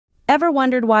Ever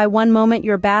wondered why one moment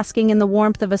you're basking in the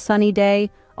warmth of a sunny day,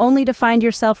 only to find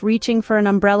yourself reaching for an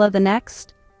umbrella the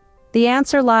next? The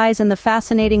answer lies in the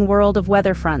fascinating world of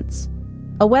weather fronts.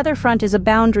 A weather front is a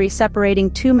boundary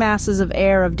separating two masses of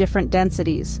air of different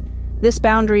densities. This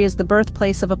boundary is the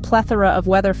birthplace of a plethora of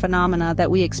weather phenomena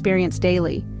that we experience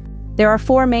daily. There are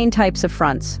four main types of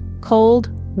fronts: cold,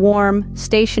 warm,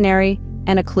 stationary,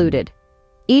 and occluded.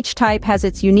 Each type has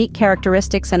its unique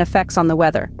characteristics and effects on the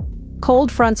weather.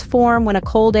 Cold fronts form when a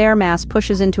cold air mass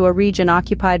pushes into a region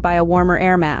occupied by a warmer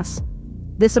air mass.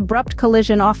 This abrupt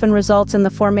collision often results in the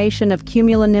formation of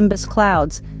cumulonimbus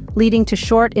clouds, leading to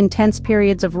short, intense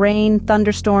periods of rain,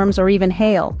 thunderstorms, or even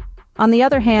hail. On the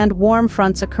other hand, warm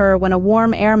fronts occur when a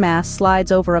warm air mass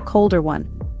slides over a colder one.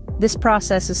 This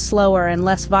process is slower and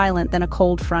less violent than a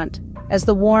cold front. As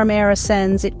the warm air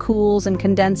ascends, it cools and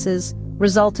condenses,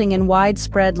 resulting in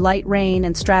widespread light rain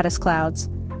and stratus clouds.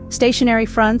 Stationary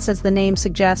fronts, as the name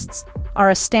suggests, are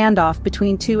a standoff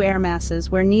between two air masses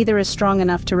where neither is strong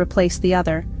enough to replace the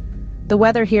other. The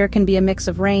weather here can be a mix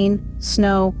of rain,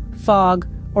 snow, fog,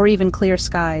 or even clear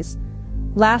skies.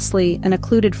 Lastly, an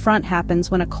occluded front happens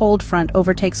when a cold front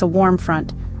overtakes a warm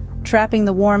front, trapping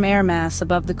the warm air mass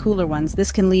above the cooler ones.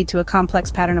 This can lead to a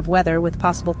complex pattern of weather with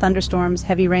possible thunderstorms,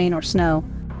 heavy rain, or snow.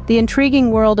 The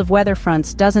intriguing world of weather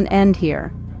fronts doesn't end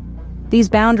here. These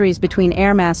boundaries between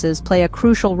air masses play a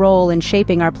crucial role in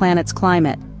shaping our planet's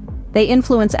climate. They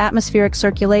influence atmospheric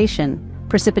circulation,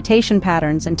 precipitation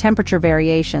patterns, and temperature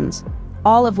variations,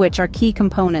 all of which are key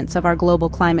components of our global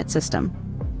climate system.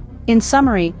 In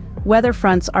summary, weather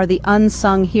fronts are the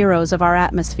unsung heroes of our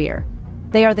atmosphere.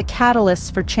 They are the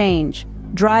catalysts for change,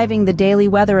 driving the daily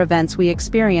weather events we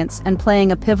experience and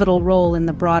playing a pivotal role in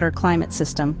the broader climate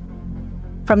system.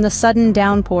 From the sudden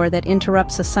downpour that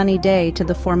interrupts a sunny day to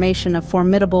the formation of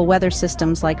formidable weather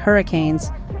systems like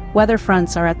hurricanes, weather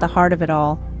fronts are at the heart of it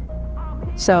all.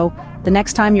 So, the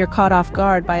next time you're caught off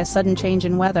guard by a sudden change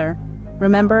in weather,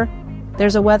 remember,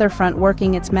 there's a weather front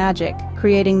working its magic,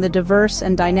 creating the diverse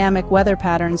and dynamic weather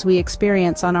patterns we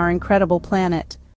experience on our incredible planet.